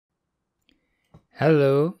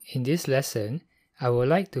Hello, in this lesson, I would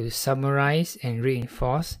like to summarize and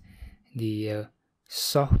reinforce the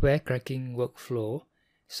software cracking workflow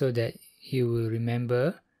so that you will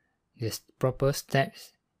remember the proper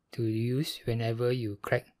steps to use whenever you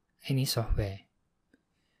crack any software.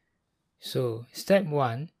 So, step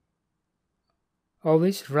 1,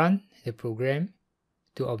 always run the program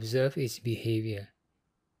to observe its behavior.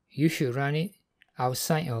 You should run it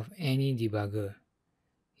outside of any debugger.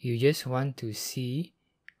 You just want to see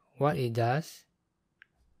what it does.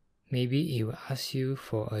 Maybe it will ask you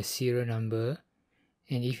for a serial number,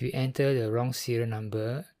 and if you enter the wrong serial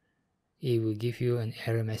number, it will give you an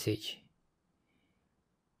error message.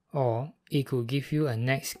 Or it could give you a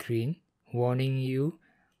next screen warning you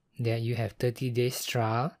that you have 30 days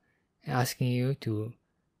trial, asking you to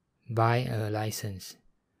buy a license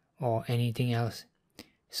or anything else.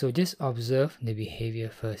 So just observe the behavior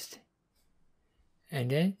first. And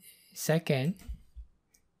then second,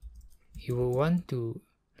 you will want to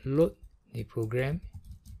load the program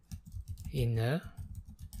in a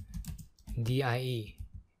DIE.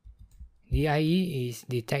 DIE is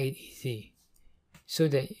Detect It Easy, so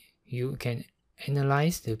that you can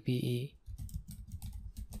analyze the PE,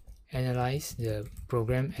 analyze the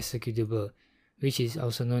program executable, which is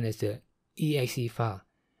also known as the exe file.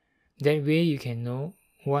 That way you can know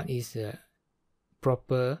what is the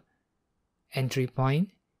proper entry point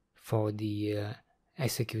for the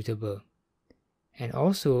executable. And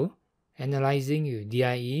also, analyzing your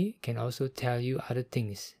DIE can also tell you other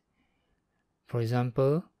things. For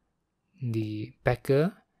example, the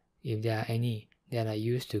packer, if there are any that are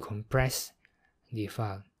used to compress the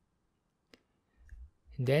file.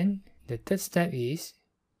 Then the third step is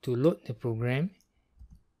to load the program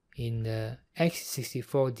in the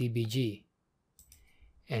x64DBG.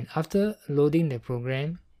 And after loading the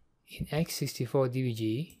program in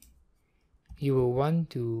x64DBG, you will want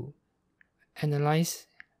to analyze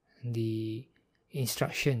the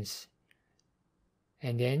instructions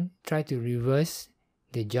and then try to reverse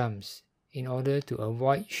the jumps in order to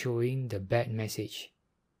avoid showing the bad message.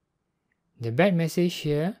 The bad message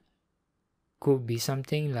here could be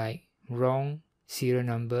something like wrong serial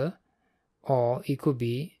number, or it could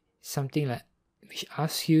be something like which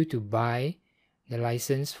asks you to buy the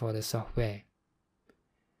license for the software.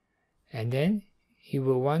 And then you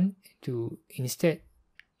will want to instead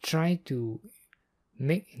try to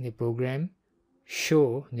make the program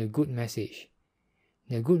show the good message.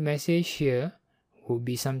 The good message here would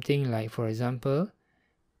be something like, for example,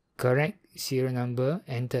 correct serial number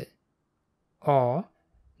entered, or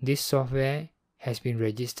this software has been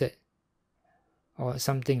registered, or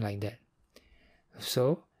something like that.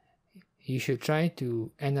 So you should try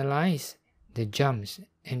to analyze the jumps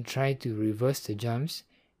and try to reverse the jumps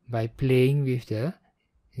by playing with the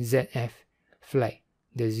ZF flag,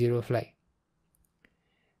 the 0 flag.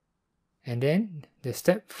 And then the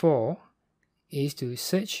step 4 is to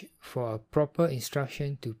search for a proper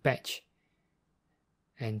instruction to patch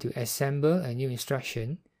and to assemble a new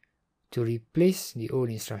instruction to replace the old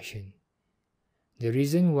instruction. The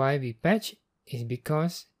reason why we patch is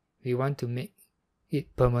because we want to make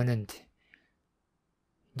it permanent.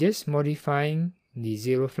 Just modifying the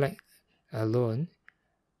 0 flag alone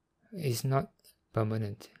is not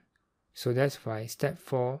permanent. So that's why step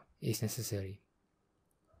 4 is necessary.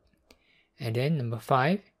 And then number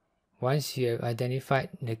 5, once you have identified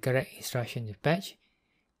the correct instruction to patch,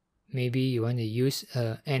 maybe you want to use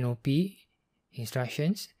NOP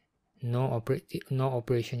instructions, no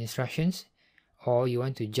operation instructions, or you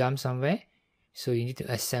want to jump somewhere, so you need to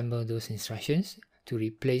assemble those instructions to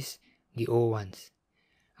replace the old ones.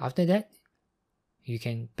 After that, you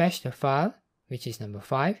can patch the file, which is number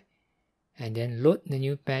 5, and then load the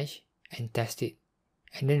new patch and test it,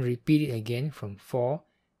 and then repeat it again from 4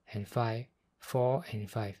 and 5, 4 and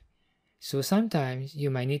 5. So sometimes you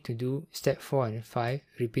might need to do step 4 and 5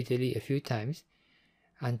 repeatedly a few times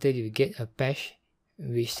until you get a patch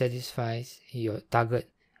which satisfies your target,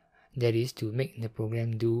 that is to make the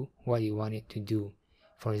program do what you want it to do.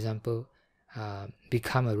 For example,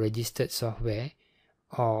 become a registered software,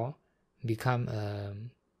 or become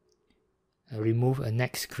remove a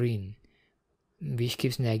next screen which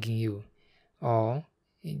keeps nagging you, or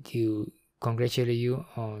to congratulate you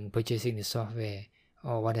on purchasing the software,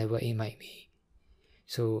 or whatever it might be.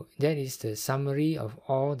 So that is the summary of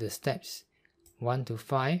all the steps 1 to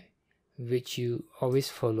 5 which you always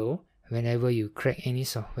follow whenever you crack any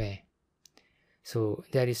software. So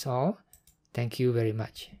that is all. Thank you very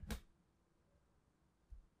much.